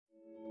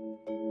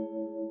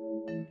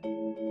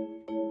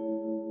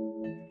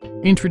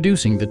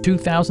Introducing the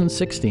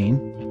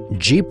 2016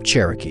 Jeep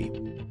Cherokee.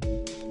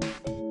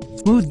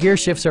 Smooth gear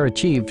shifts are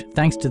achieved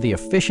thanks to the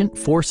efficient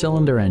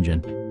 4-cylinder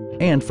engine.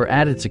 And for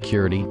added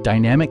security,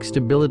 dynamic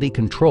stability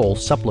control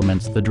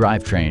supplements the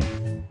drivetrain.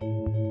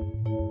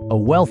 A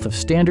wealth of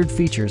standard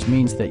features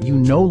means that you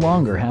no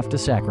longer have to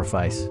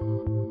sacrifice,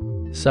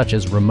 such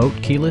as remote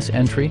keyless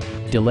entry,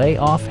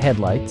 delay-off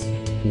headlights,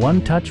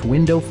 one-touch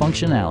window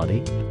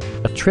functionality,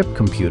 a trip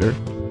computer,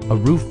 a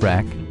roof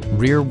rack,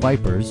 rear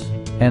wipers,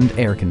 and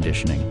air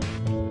conditioning.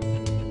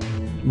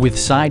 With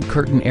side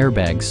curtain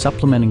airbags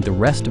supplementing the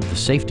rest of the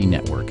safety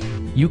network,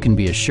 you can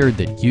be assured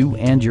that you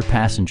and your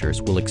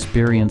passengers will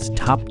experience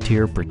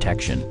top-tier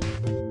protection.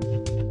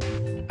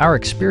 Our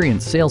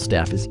experienced sales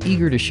staff is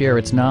eager to share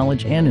its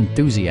knowledge and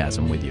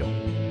enthusiasm with you.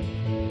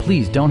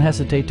 Please don't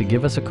hesitate to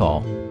give us a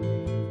call.